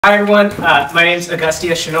Hi everyone, my name is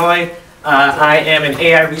Agasthya Shenoy. I am an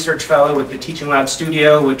AI research fellow with the Teaching Loud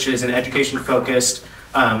Studio, which is an education-focused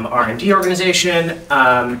R&D organization.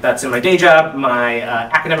 That's in my day job. My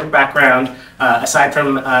academic background, aside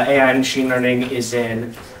from AI and machine learning, is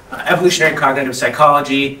in evolutionary cognitive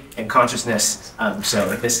psychology and consciousness. So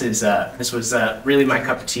this was really my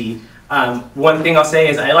cup of tea. One thing I'll say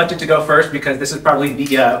is I elected to go first because this is probably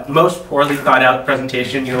the most poorly thought out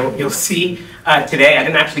presentation you'll see today. I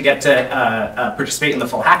didn't actually get to participate in the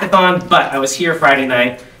full hackathon, but I was here Friday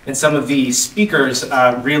night, and some of the speakers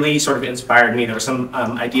really sort of inspired me. There were some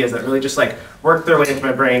ideas that really just like worked their way into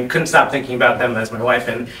my brain. Couldn't stop thinking about them as my wife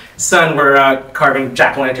and son were carving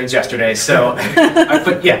jack-o'-lanterns yesterday. So,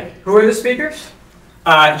 yeah. Who are the speakers?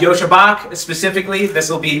 Yosha Bach, specifically, this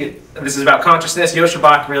is about consciousness. Yosha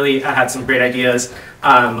Bach really had some great ideas,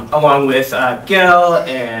 along with Gil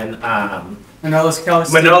and Manolis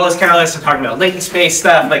Callis talking about latent space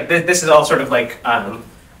stuff. Like this is all sort of like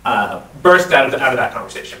birthed out of that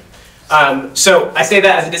conversation. So I say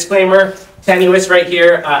that as a disclaimer, tenuous right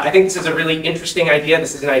here. I think this is a really interesting idea.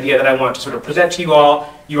 This is an idea that I want to sort of present to you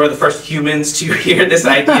all. You are the first humans to hear this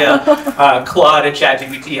idea. Claude and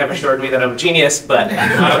ChatGPT have assured me that I'm a genius, but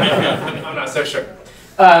I'm not so sure.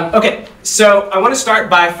 Okay, so I want to start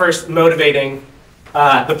by first motivating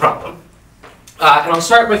the problem. And I'll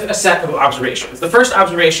start with a set of observations. The first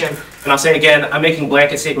observation, and I'll say again, I'm making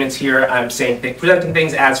blanket statements here. I'm presenting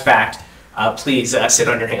things as fact. Please sit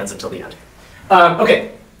on your hands until the end.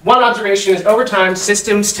 Okay. One observation is over time,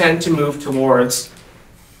 systems tend to move towards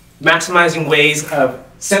maximizing ways of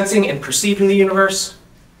sensing and perceiving the universe,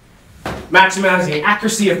 maximizing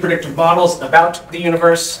accuracy of predictive models about the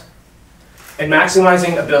universe, and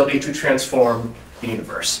maximizing ability to transform the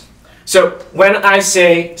universe. So when I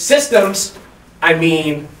say systems, I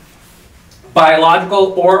mean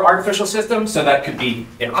biological or artificial systems. So that could be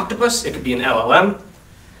an octopus, it could be an LLM.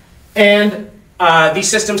 And these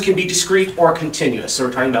systems can be discrete or continuous. So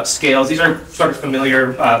we're talking about scales. These are sort of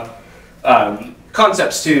familiar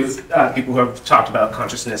concepts to people who have talked about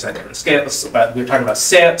consciousness at different scales. But we're talking about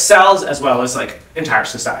cells as well as like entire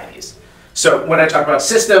societies. So when I talk about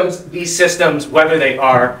systems, these systems, whether they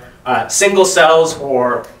are single cells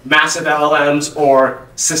or massive LLMs or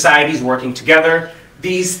societies working together,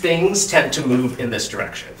 these things tend to move in this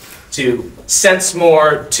direction, to sense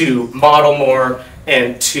more, to model more,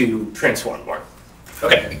 and to transform more.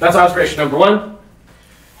 Okay, that's observation number one.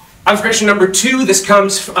 Observation number two, this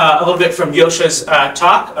comes a little bit from Yosha's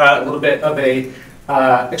talk, a little bit of a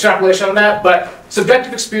extrapolation on that, but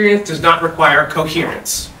subjective experience does not require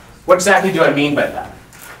coherence. What exactly do I mean by that?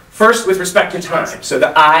 First, with respect to time. So the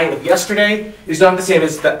I of yesterday is not the same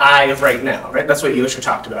as the I of right now, right? That's what Yosha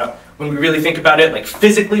talked about. When we really think about it, like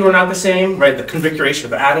physically we're not the same, right? The configuration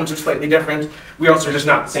of the atoms are slightly different. We also are just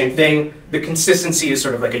not the same thing. The consistency is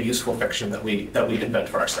sort of like a useful fiction that we invent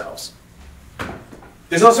for ourselves.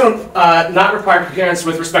 There's also not required coherence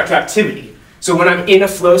with respect to activity. So when I'm in a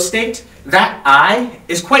flow state, that I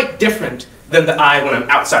is quite different than the I when I'm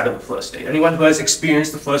outside of the flow state. Anyone who has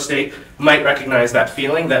experienced the flow state might recognize that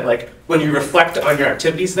feeling that like when you reflect on your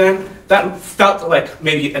activities then, that felt like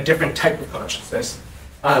maybe a different type of consciousness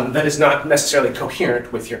that is not necessarily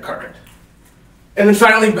coherent with your current. And then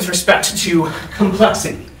finally, with respect to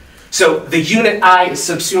complexity. So the unit I is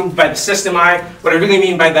subsumed by the system I. What I really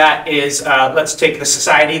mean by that is, let's take the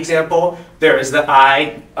society example. There is the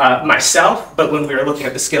I, myself, but when we are looking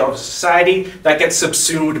at the scale of society, that gets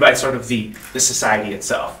subsumed by sort of the society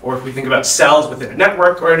itself. Or if we think about cells within a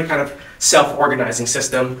network or any kind of self-organizing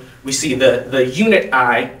system, we see the unit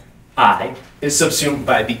I is subsumed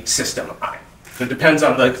by the system I. So it depends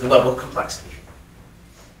on the level of complexity.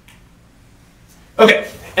 Okay,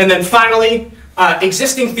 and then finally,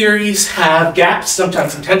 existing theories have gaps,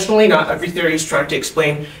 sometimes intentionally. Not every theory is trying to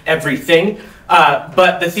explain everything.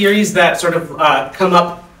 But the theories that sort of come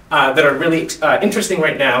up that are really interesting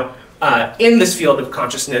right now in this field of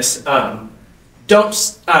consciousness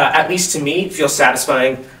don't, at least to me, feel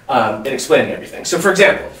satisfying in explaining everything. So for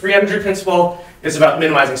example, free energy principle is about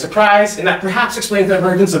minimizing surprise, and that perhaps explains the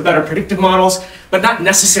emergence of better predictive models, but not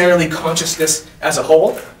necessarily consciousness as a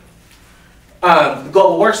whole. The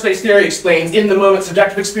global workspace theory explains in-the-moment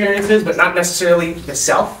subjective experiences, but not necessarily the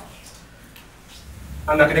self.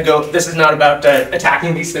 I'm not going to go, this is not about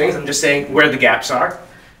attacking these things, I'm just saying where the gaps are.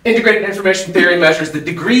 Integrated information theory measures the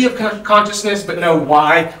degree of consciousness, but no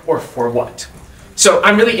why or for what. So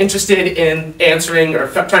I'm really interested in answering or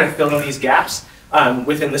trying to fill in these gaps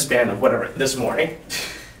within the span of whatever, this morning,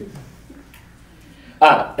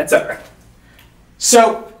 etc.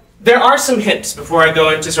 So there are some hints before I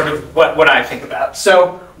go into sort of what I think about.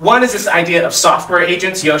 So one is this idea of software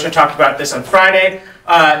agents. Yosha talked about this on Friday.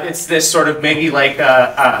 It's this sort of maybe like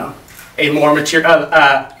a more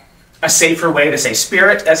a safer way to say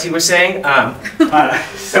spirit, as he was saying,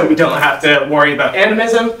 so we don't have to worry about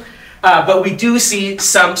animism. But we do see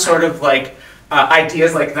some sort of like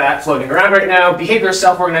ideas like that floating around right now. Behavioral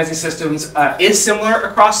self-organizing systems is similar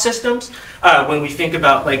across systems. When we think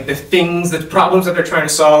about like the problems that they're trying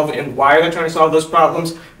to solve and why they're trying to solve those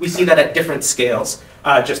problems, we see that at different scales.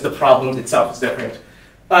 Just the problem itself is different.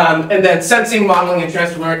 And then sensing, modeling, and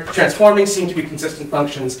transforming seem to be consistent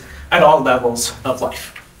functions at all levels of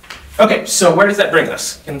life. Okay, so where does that bring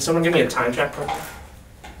us? Can someone give me a time check?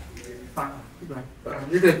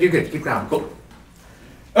 You're good, keep going, cool.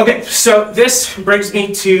 Okay, so this brings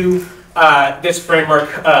me to this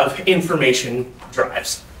framework of information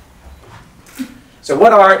drives. So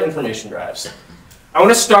what are information drives? I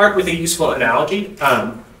want to start with a useful analogy,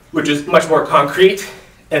 which is much more concrete,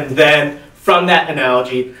 and then from that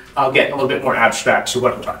analogy, I'll get a little bit more abstract to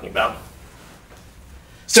what I'm talking about.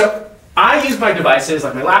 So I use my devices,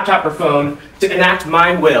 like my laptop or phone, to enact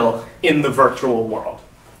my will in the virtual world.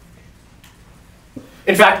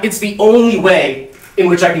 In fact, it's the only way in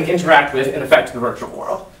which I can interact with and affect the virtual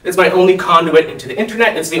world. It's my only conduit into the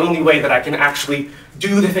internet. It's the only way that I can actually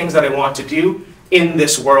do the things that I want to do in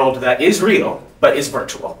this world that is real, but is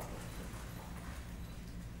virtual.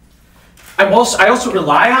 I also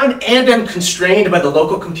rely on and am constrained by the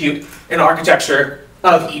local compute and architecture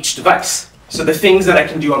of each device. So the things that I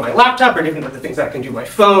can do on my laptop are different than the things that I can do on my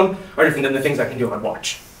phone, are different than the things I can do on my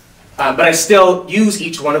watch. But I still use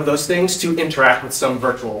each one of those things to interact with some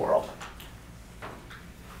virtual world.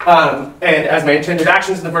 And as my intended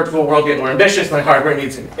actions in the virtual world get more ambitious, my hardware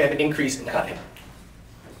needs an increase in cutting.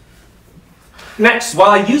 Next, while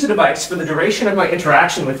I use a device for the duration of my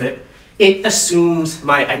interaction with it, it assumes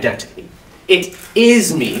my identity. It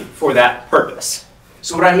is me for that purpose.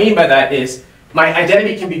 So what I mean by that is my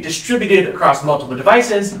identity can be distributed across multiple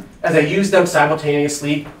devices as I use them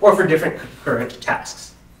simultaneously or for different concurrent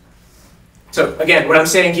tasks. So again, what I'm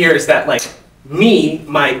saying here is that like me,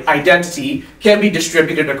 my identity, can be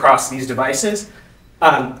distributed across these devices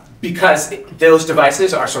because those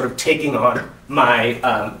devices are sort of taking on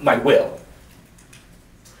my, my will.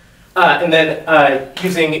 And then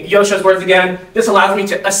using Yosha's words again, this allows me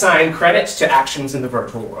to assign credits to actions in the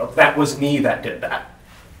virtual world. That was me that did that.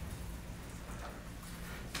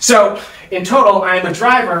 So in total, I am a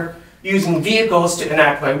driver using vehicles to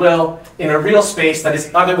enact my will in a real space that is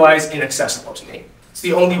otherwise inaccessible to me. It's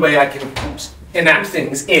the only way I can enact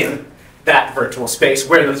things in that virtual space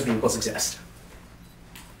where those vehicles exist.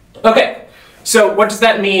 Okay, so what does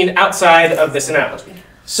that mean outside of this analogy?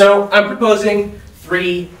 So I'm proposing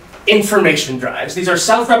 3 information drives. These are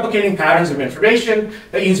self-replicating patterns of information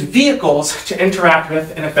that use vehicles to interact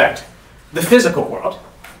with and affect the physical world.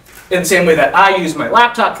 In the same way that I use my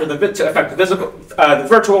laptop to affect the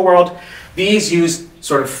virtual world, these use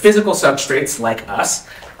sort of physical substrates like us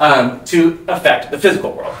to affect the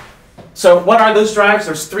physical world. So what are those drives?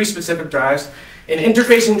 There's 3 specific drives: an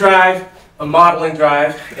interfacing drive, a modeling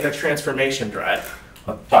drive, and a transformation drive.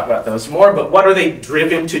 I'll talk about those more, but what are they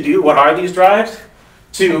driven to do? What are these drives?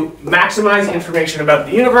 To maximize information about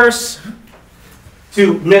the universe,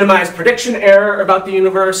 to minimize prediction error about the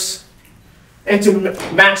universe, and to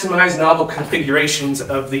maximize novel configurations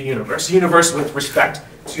of the universe. Universe with respect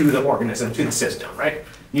to the organism, to the system, right?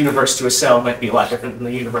 Universe to a cell might be a lot different than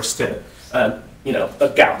the universe to a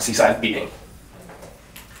galaxy-sized being.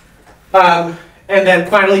 And then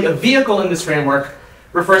finally, a vehicle in this framework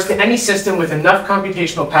refers to any system with enough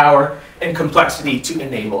computational power and complexity to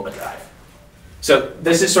enable a drive. So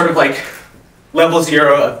this is sort of like level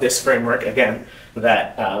 0 of this framework, again,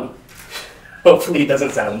 that hopefully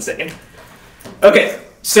doesn't sound insane. Okay,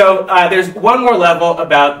 so there's one more level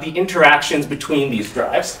about the interactions between these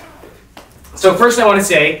drives. So first I want to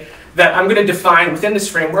say that I'm going to define, within this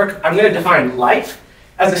framework, I'm going to define life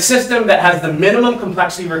as a system that has the minimum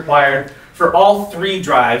complexity required for all 3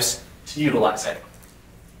 drives to utilize it.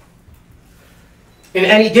 In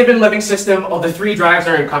any given living system, all the 3 drives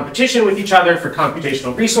are in competition with each other for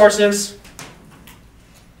computational resources.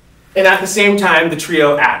 And at the same time, the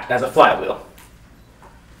trio act as a flywheel.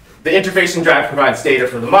 The interfacing drive provides data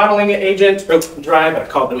for the modeling agent, drive, I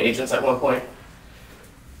called them agents at one point.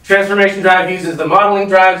 Transformation drive uses the modeling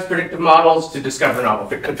drive's predictive models to discover novel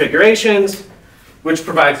configurations, which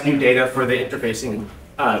provides new data for the interfacing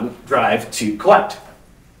drive to collect.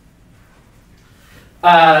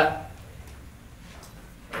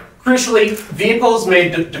 Crucially, vehicles may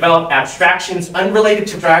develop abstractions unrelated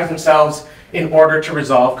to drives themselves in order to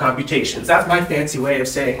resolve computations. That's my fancy way of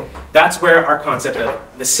saying that's where our concept of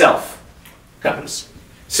the self comes.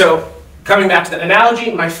 So coming back to the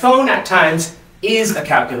analogy, my phone at times is a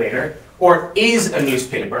calculator or is a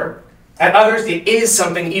newspaper. At others, it is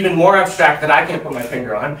something even more abstract that I can't put my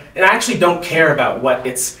finger on, and I actually don't care about what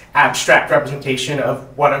its abstract representation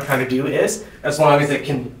of what I'm trying to do is, as long as it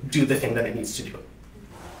can do the thing that it needs to do.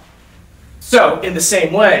 So, in the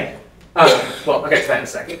same way, well, I'll get to that in a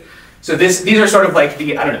second. So these are sort of like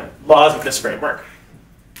the, I don't know, laws of this framework.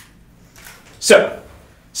 So,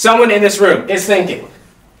 someone in this room is thinking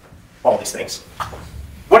all these things.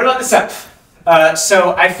 What about the self?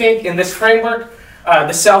 So I think in this framework,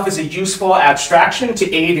 the self is a useful abstraction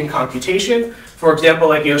to aid in computation. For example,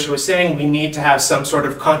 like Yosha was saying, we need to have some sort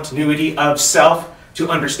of continuity of self to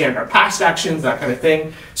understand our past actions, that kind of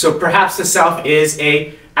thing. So perhaps the self is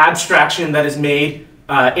an abstraction that is made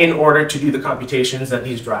in order to do the computations that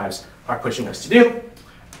these drives are pushing us to do.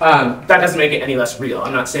 That doesn't make it any less real.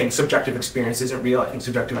 I'm not saying subjective experience isn't real. I think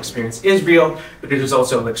subjective experience is real, but it is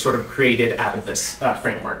also like sort of created out of this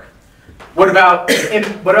framework. What about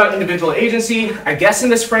individual agency? I guess in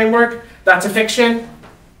this framework, that's a fiction.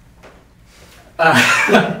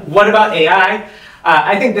 What about AI?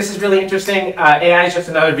 I think this is really interesting. AI is just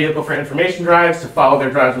another vehicle for information drives to follow their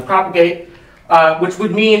drives and propagate, which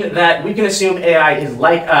would mean that we can assume AI is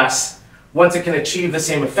like us once it can achieve the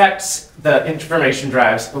same effects the information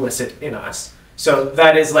drives elicit in us. So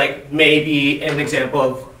that is like maybe an example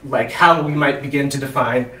of like how we might begin to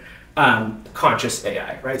define conscious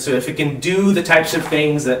AI, right? So if it can do the types of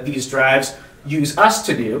things that these drives use us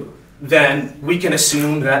to do, then we can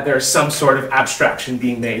assume that there's some sort of abstraction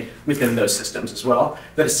being made within those systems as well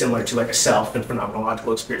that is similar to like a self and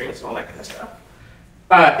phenomenological experience and all that kind of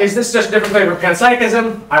stuff. Is this just a different flavor of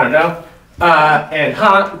panpsychism? I don't know.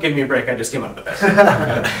 And give me a break, I just came up with this.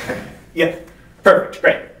 Yeah, perfect,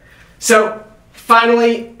 great. So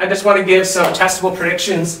finally, I just want to give some testable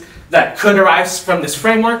predictions that could arise from this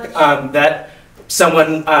framework that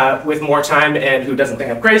someone with more time and who doesn't think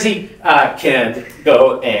I'm crazy can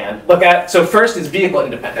go and look at. So first is vehicle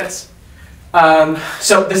independence.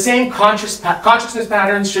 So the same consciousness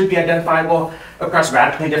patterns should be identifiable across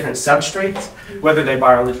radically different substrates, whether they're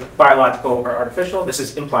biological or artificial. This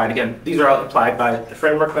is implied, again, these are all implied by the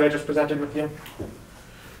framework that I just presented with you.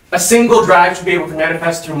 A single drive should be able to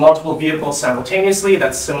manifest through multiple vehicles simultaneously.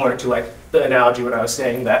 That's similar to like the analogy what I was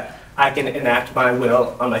saying, that I can enact my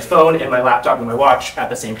will on my phone and my laptop and my watch at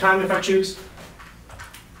the same time if I choose.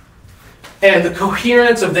 And the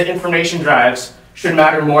coherence of the information drives should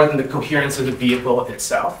matter more than the coherence of the vehicle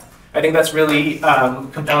itself. I think that's really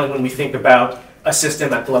compelling when we think about a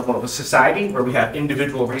system at the level of a society where we have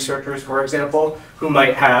individual researchers, for example, who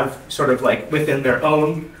might have sort of like within their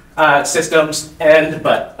own systems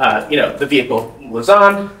but you know, the vehicle lives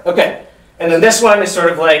on. Okay, and then this one is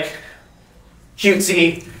sort of like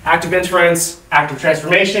cutesy, active inference, active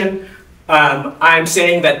transformation. I'm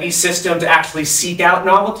saying that these systems actually seek out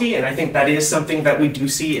novelty, and I think that is something that we do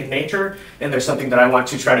see in nature, and there's something that I want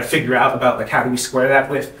to try to figure out about like how do we square that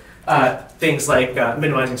with things like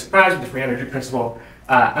minimizing surprise with the free energy principle.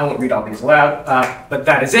 I won't read all these aloud, but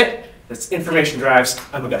that is it. That's information drives.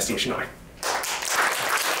 I'm Agasthya Shenoy.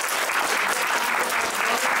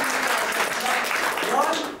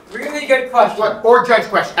 Really good question. What? Or judge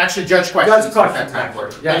question. Actually, judge questions. Judge questions. That time for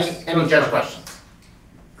it. Yes. Any judge questions?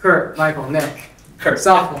 Kurt, Michael, Nick. Kurt.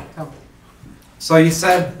 Softball. So you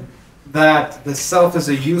said that the self is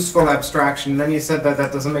a useful abstraction, then you said that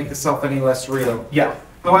that doesn't make the self any less real. Yeah.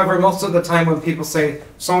 However, most of the time when people say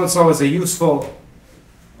so-and-so is a useful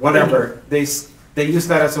whatever, they use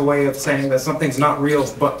that as a way of saying that something's not real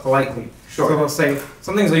but politely. Sure. So they'll say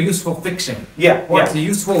something's a useful fiction. Yeah. Or Yeah. it's a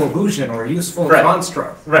useful illusion or a useful Right.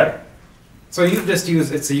 construct. Right. So you just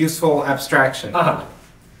use it's a useful abstraction. Uh-huh.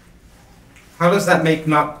 How does that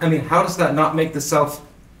how does that not make the self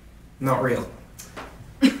not real?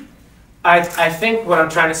 I think what I'm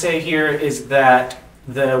trying to say here is that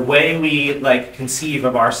the way we like conceive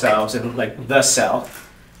of ourselves and like the self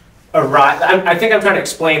I think I'm trying to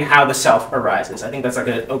explain how the self arises. I think that's like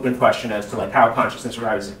an open question as to like how consciousness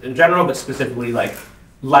arises in general, but specifically like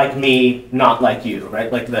me, not like you, right?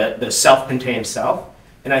 Like the self-contained self.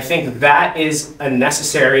 And I think that is a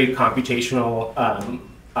necessary computational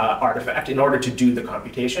artifact in order to do the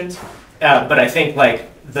computations. But I think like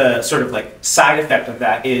the sort of like side effect of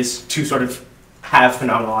that is to sort of have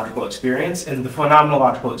phenomenological experience, and the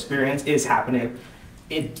phenomenological experience is happening.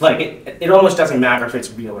 It almost doesn't matter if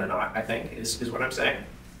it's real or not, I think, is what I'm saying.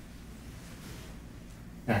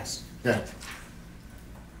 Yes. Good.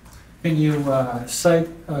 Can you cite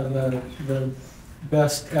the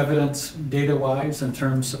best evidence data-wise in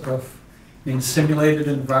terms of in simulated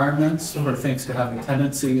environments for things to have a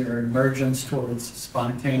tendency or emergence towards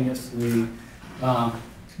spontaneously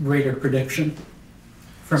greater prediction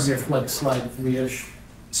from your like slide 3-ish?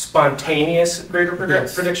 Spontaneous greater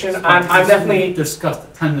Yes. prediction. I'm definitely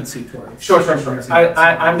discussed the tendency towards. sure.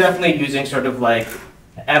 I'm definitely using sort of like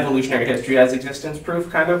evolutionary history as existence proof,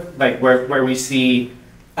 kind of like where we see.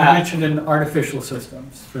 You mentioned in artificial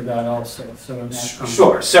systems for that also. So in that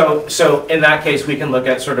Sure. So in that case, we can look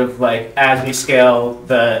at sort of like as we scale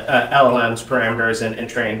the LLM's parameters and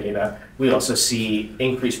train data, we also see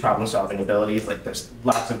increased problem solving abilities. Like there's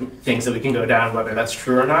lots of things that we can go down, whether that's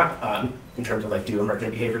true or not, in terms of like do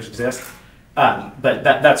emergent behaviors exist. But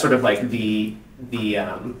that's sort of like the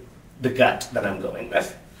gut that I'm going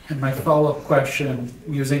with. And my follow-up question,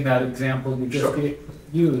 using that example you just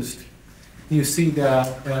used, do you see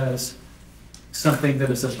that as something that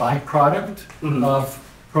is a byproduct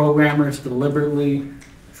of programmers deliberately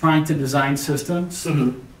trying to design systems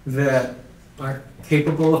that are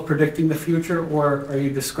capable of predicting the future, or are you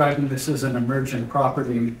describing this as an emergent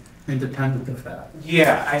property independent of that?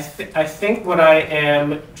 Yeah, I think what I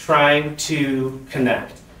am trying to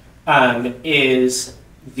connect is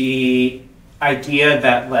the idea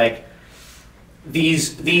that like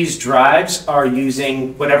these drives are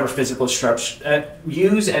using whatever physical structure,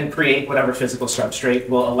 use and create whatever physical substrate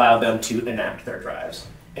will allow them to enact their drives.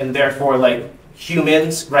 And therefore, like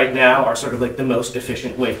humans right now are sort of like the most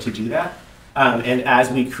efficient way to do that. And as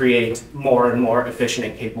we create more and more efficient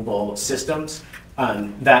and capable systems,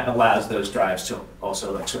 that allows those drives to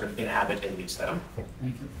also like sort of inhabit and use them.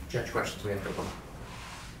 Thank you. Judge questions, we have a couple.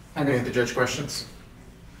 Any of the judge questions?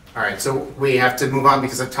 All right, so we have to move on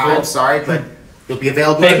because of time, Cool. sorry, but you'll be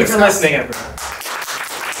available. Thank to you for discuss. listening, everyone.